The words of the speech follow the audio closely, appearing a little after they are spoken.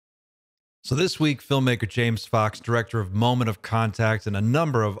So this week, filmmaker James Fox, director of Moment of Contact and a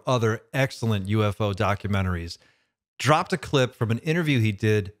number of other excellent UFO documentaries, dropped a clip from an interview he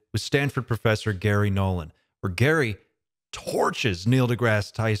did with Stanford Professor Garry Nolan, where Garry torches Neil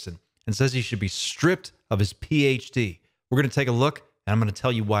deGrasse Tyson and says he should be stripped of his Ph.D. We're going to take a look, and I'm going to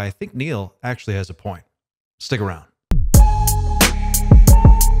tell you why I think Neil actually has a point. Stick around.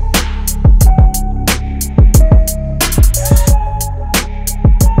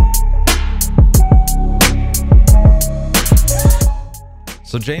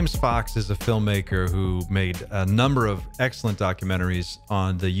 So James Fox is a filmmaker who made a number of excellent documentaries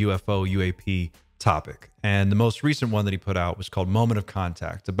on the UFO UAP topic. And the most recent one that he put out was called Moment of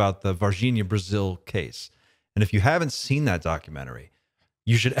Contact, about the Varginha, Brazil case. And if you haven't seen that documentary,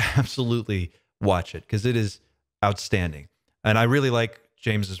 you should absolutely watch it because it is outstanding. And I really like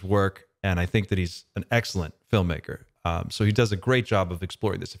James's work, and I think that he's an excellent filmmaker. So he does a great job of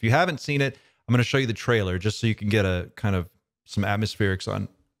exploring this. If you haven't seen it, I'm going to show you the trailer just so you can get a kind of some atmospherics on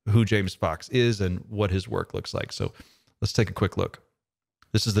who James Fox is and what his work looks like. So let's take a quick look.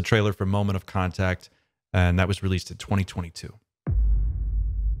 This is the trailer for Moment of Contact, and that was released in 2022.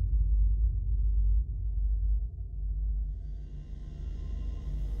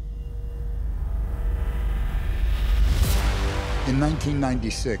 In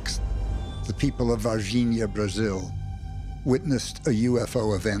 1996, the people of Varginha, Brazil, witnessed a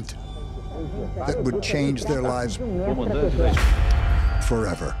UFO event that would change their lives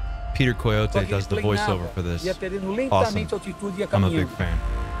forever. Peter Coyote does the voiceover for this. Awesome. I'm a big fan.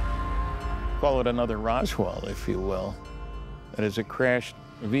 Call it another Roswell, if you will. That is a crashed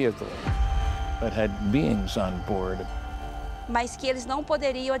vehicle that had beings on board. Mas que eles não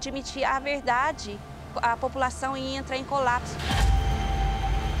poderiam admitir a verdade. A população ia entrar em colapso.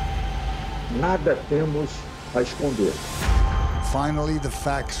 Nada temos a esconder. Finally, the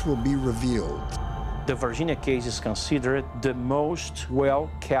facts will be revealed. The Varginha case is considered the most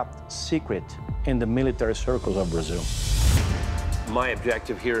well-kept secret in the military circles of Brazil. My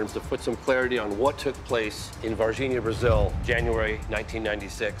objective here is to put some clarity on what took place in Varginha, Brazil, January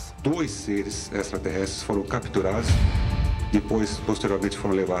 1996. Dois seres extraterrestres foram capturados, depois, posteriormente,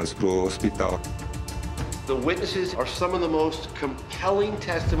 foram levados para o hospital. The witnesses are some of the most compelling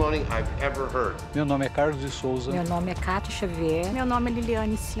testimony I've ever heard. Meu nome é Carlos de Souza. Meu nome é Cátia Xavier. Meu nome é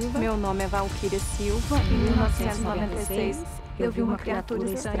Liliane Silva. Meu nome é Valquíria Silva. Em 1996, eu vi uma criatura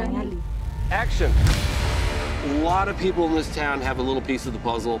estranha ali. Action! A lot of people in this town have a little piece of the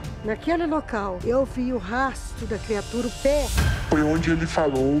puzzle. Naquele local, eu vi o rastro da criatura, o pé. Foi onde ele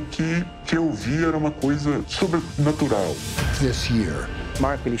falou que eu vi era uma coisa sobrenatural. This year,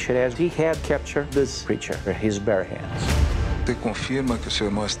 Mark Elixerez, he had captured this creature with his bare hands. Você confirma que o seu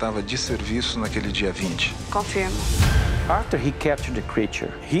irmão estava de serviço naquele dia 20? Confirmo. After he captured the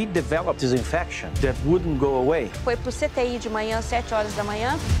creature, he developed this infection that wouldn't go away. Foi pro CTI de manhã, 7 horas da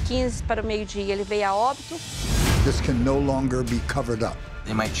manhã, 15 para o meio-dia, ele veio a óbito. This can no longer be covered up.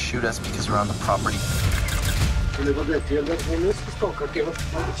 They might shoot us because we're on the property.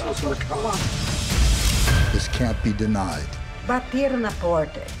 This can't be denied. Bateram na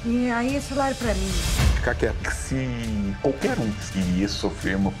porta e aí eles falaram para mim. Ficar quieto. Se qualquer iria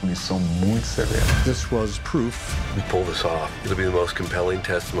sofrer uma punição muito severa. This was proof. We pull this off. It'll be the most compelling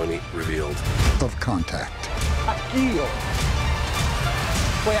testimony revealed. Of contact. Aqui, ó.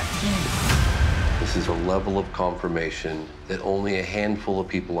 Foi aqui. This is a level of confirmation that only a handful of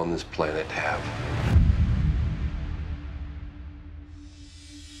people on this planet have.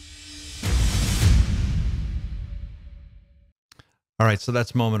 All right, so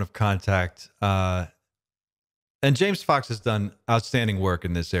that's Moment of Contact. And James Fox has done outstanding work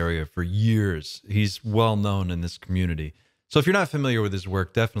in this area for years. He's well known in this community. So if you're not familiar with his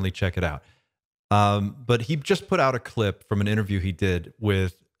work, definitely check it out. But he just put out a clip from an interview he did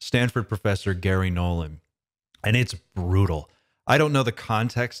with Stanford Professor Garry Nolan, and it's brutal. I don't know the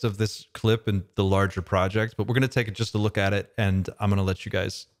context of this clip and the larger project, but we're going to take just a look at it, and I'm going to let you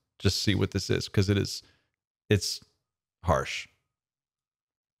guys just see what this is, because it's harsh.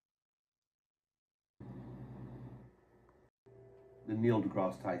 The Neil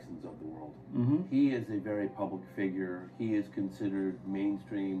deGrasse Tysons of the world. He is a very public figure. He is considered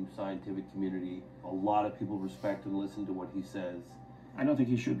mainstream scientific community. A lot of people respect and listen to what he says. I don't think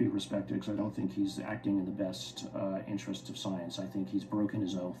he should be respected because I don't think he's acting in the best interest of science. I think he's broken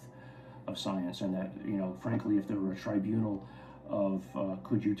his oath of science, and that, you know, frankly, if there were a tribunal of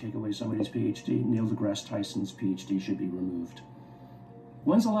could you take away somebody's PhD, Neil deGrasse Tyson's PhD should be removed.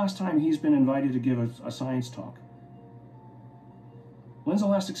 When's the last time he's been invited to give a science talk? When's the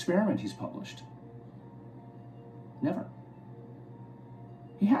last experiment he's published? Never.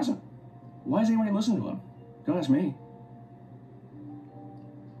 He hasn't. Why is anybody listening to him? Don't ask me.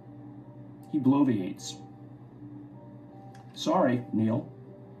 He bloviates. Sorry, Neil.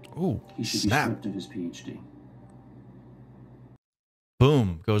 Ooh, he should snap. be stripped of his Ph.D.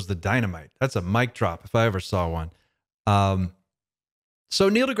 Boom goes the dynamite. That's a mic drop if I ever saw one. So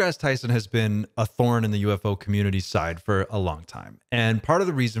Neil deGrasse Tyson has been a thorn in the UFO community's side for a long time. And part of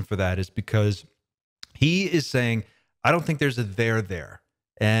the reason for that is because he is saying, I don't think there's a there.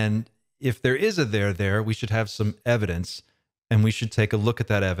 And if there is a there, we should have some evidence, and we should take a look at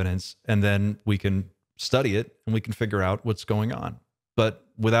that evidence, and then we can study it and we can figure out what's going on. But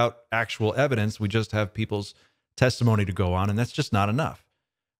without actual evidence, we just have people's testimony to go on, and that's just not enough.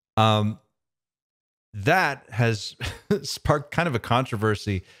 That has sparked kind of a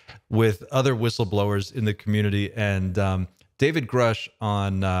controversy with other whistleblowers in the community. And David Grush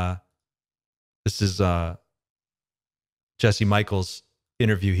on, this is Jesse Michaels'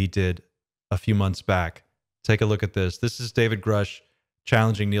 interview he did a few months back. Take a look at this. This is David Grush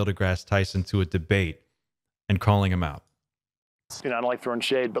challenging Neil deGrasse Tyson to a debate and calling him out. You know, I don't like throwing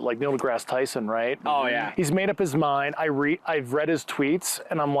shade, but like Neil deGrasse Tyson, right? Oh, yeah. He's made up his mind. I've read his tweets,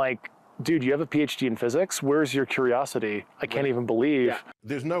 and I'm like, dude, you have a PhD in physics? Where's your curiosity? I can't even believe. Yeah.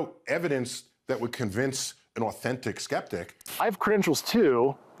 There's no evidence that would convince an authentic skeptic. I have credentials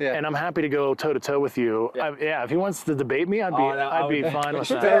too, and I'm happy to go toe-to-toe with you. Yeah, if he wants to debate me, I'd be fine with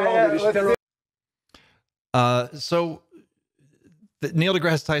that. So Neil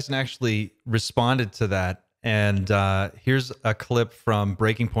deGrasse Tyson actually responded to that. And here's a clip from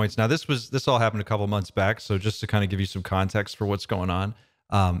Breaking Points. Now, this all happened a couple months back, so just to kind of give you some context for what's going on.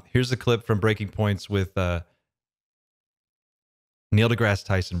 Here's a clip from Breaking Points with Neil deGrasse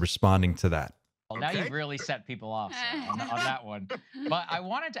Tyson responding to that. Well, now you've really set people off on that one. But I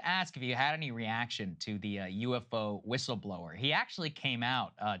wanted to ask if you had any reaction to the UFO whistleblower. He actually came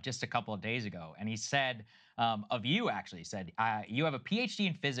out just a couple of days ago, and he said, you have a PhD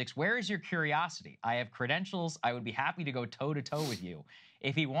in physics. Where is your curiosity? I have credentials. I would be happy to go toe-to-toe with you.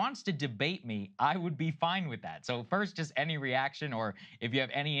 If he wants to debate me, I would be fine with that. So first, just any reaction, or if you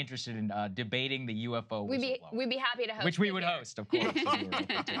have any interest in debating the UFO whistleblower. We'd be happy to host. Which we would host, of course.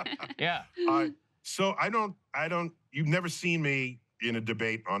 Yeah. So you've never seen me in a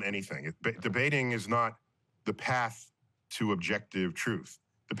debate on anything. Debating is not the path to objective truth.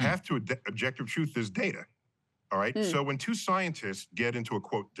 The path to objective truth is data. All right. So when two scientists get into a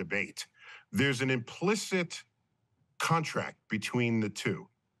quote debate, there's an implicit contract between the two.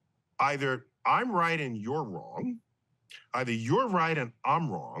 Either I'm right and you're wrong, either you're right and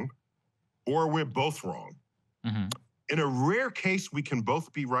I'm wrong, or we're both wrong. In a rare case, we can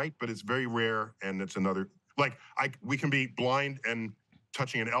both be right, but it's very rare, and it's another, like we can be blind and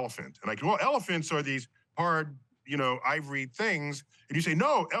touching an elephant. And well, elephants are these hard, ivory things. And you say,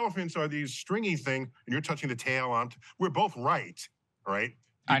 no, elephants are these stringy things, and you're touching the tail on. We're both right, all right?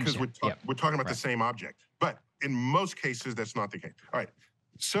 Because we're talking about the same object. But in most cases, that's not the case. All right.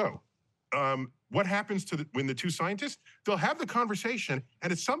 So what happens when the two scientists, they'll have the conversation,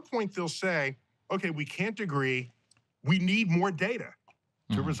 and at some point they'll say, okay, we can't agree. We need more data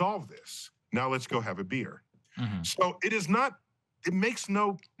to resolve this. Now let's go have a beer. So it makes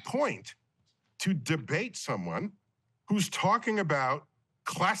no point to debate someone who's talking about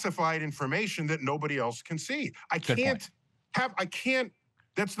classified information that nobody else can see.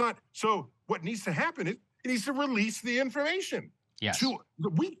 That's not, so what needs to happen is it needs to release the information. Yes.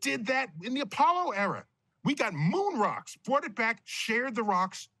 We did that in the Apollo era. We got moon rocks, brought it back, shared the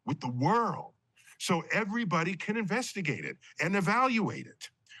rocks with the world so everybody can investigate it and evaluate it.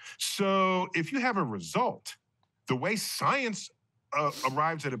 So if you have a result, the way science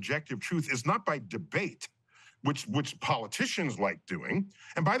arrives at objective truth is not by debate, which politicians like doing.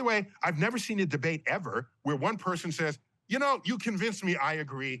 And by the way, I've never seen a debate ever where one person says, you convinced me, I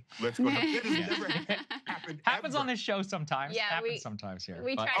agree, let's go. That has never happened. Happens on this show sometimes. Yeah, happens sometimes here.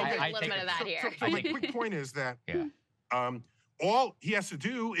 We try to do a little bit of that here. So my quick point is that all he has to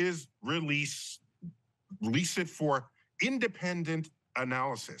do is release it for independent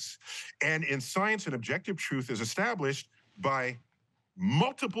analysis. And in science, an objective truth is established by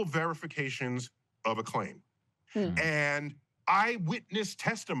multiple verifications of a claim. And eyewitness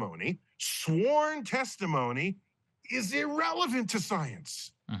testimony, sworn testimony, is irrelevant to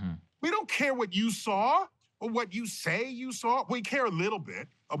science. We don't care what you saw or what you say you saw. We care a little bit.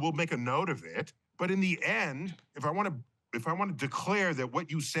 We'll make a note of it. But in the end, if I want to declare that what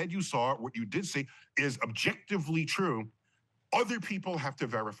you said you saw, what you did see, is objectively true, other people have to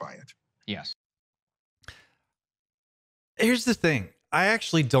verify it. Yes. Here's the thing. I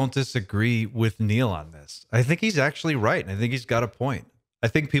actually don't disagree with Neil on this. I think he's actually right. And I think he's got a point. I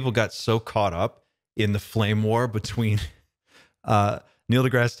think people got so caught up in the flame war between Neil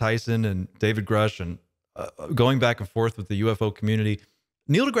deGrasse Tyson and David Grush and going back and forth with the UFO community.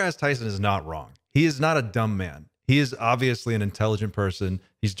 Neil deGrasse Tyson is not wrong. He is not a dumb man. He is obviously an intelligent person.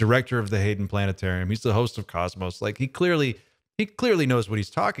 He's director of the Hayden Planetarium. He's the host of Cosmos. Like he clearly knows what he's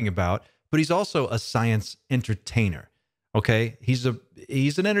talking about, but he's also a science entertainer. Okay? He's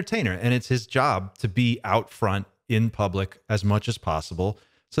an entertainer, and it's his job to be out front in public as much as possible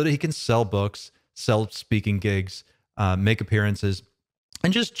so that he can sell books, sell speaking gigs, make appearances,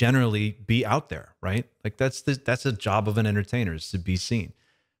 and just generally be out there, right? Like that's a job of an entertainer, is to be seen.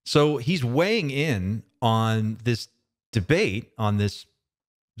 So he's weighing in on this debate, on this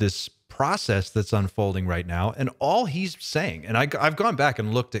process that's unfolding right now, and all he's saying, and I've gone back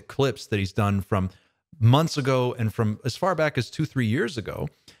and looked at clips that he's done from months ago and from as far back as 2-3 years ago.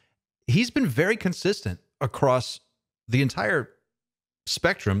 He's been very consistent across the entire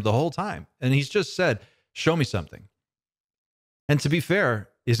spectrum the whole time. And he's just said, show me something. And to be fair,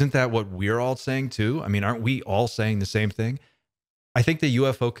 isn't that what we're all saying too? I mean, aren't we all saying the same thing? I think the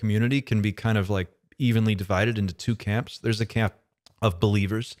UFO community can be kind of like evenly divided into two camps. There's a camp of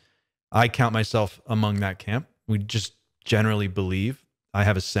believers. I count myself among that camp. We just generally believe. I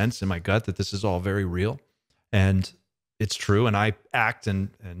have a sense in my gut that this is all very real and it's true. And I act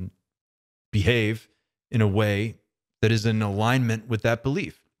and behave in a way that is in alignment with that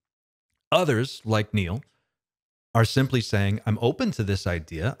belief. Others, like Neil, are simply saying, I'm open to this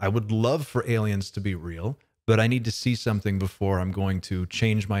idea. I would love for aliens to be real, but I need to see something before I'm going to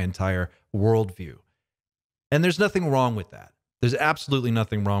change my entire worldview. And there's nothing wrong with that. There's absolutely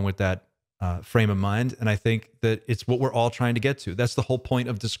nothing wrong with that frame of mind. And I think that it's what we're all trying to get to. That's the whole point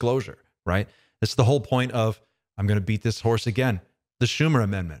of disclosure, right? That's the whole point of, I'm going to beat this horse again, the Schumer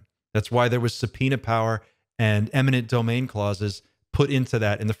Amendment. That's why there was subpoena power and eminent domain clauses put into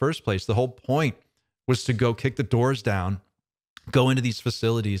that in the first place. The whole point was to go kick the doors down, go into these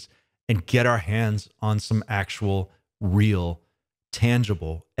facilities, and get our hands on some actual, real,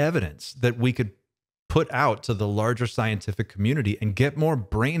 tangible evidence that we could put out to the larger scientific community and get more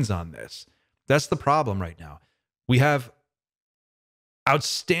brains on this. That's the problem right now. We have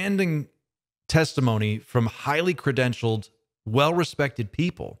outstanding testimony from highly credentialed, well-respected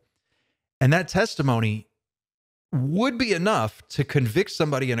people. And that testimony would be enough to convict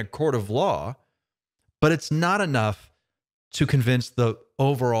somebody in a court of law, but it's not enough to convince the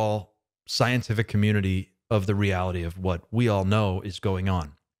overall scientific community of the reality of what we all know is going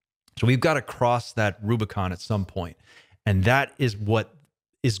on. So we've got to cross that Rubicon at some point. And that is what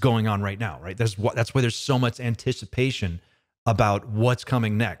is going on right now, right? That's why there's so much anticipation about what's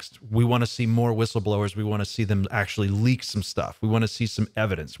coming next. We want to see more whistleblowers. We want to see them actually leak some stuff. We want to see some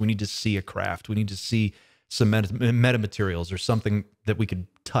evidence. We need to see a craft. We need to see some metamaterials or something that we could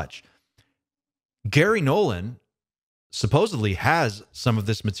touch. Garry Nolan supposedly has some of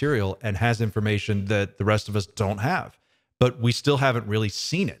this material and has information that the rest of us don't have, but we still haven't really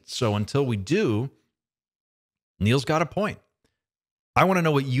seen it. So until we do, Neil's got a point. I want to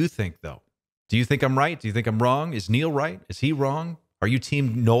know what you think, though. Do you think I'm right? Do you think I'm wrong? Is Neil right? Is he wrong? Are you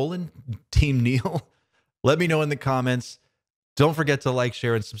Team Nolan? Team Neil? Let me know in the comments. Don't forget to like,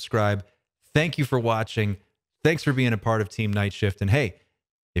 share, and subscribe. Thank you for watching. Thanks for being a part of Team Night Shift. And hey,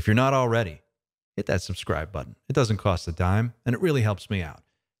 if you're not already, hit that subscribe button. It doesn't cost a dime, and it really helps me out.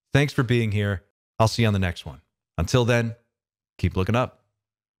 Thanks for being here. I'll see you on the next one. Until then, keep looking up.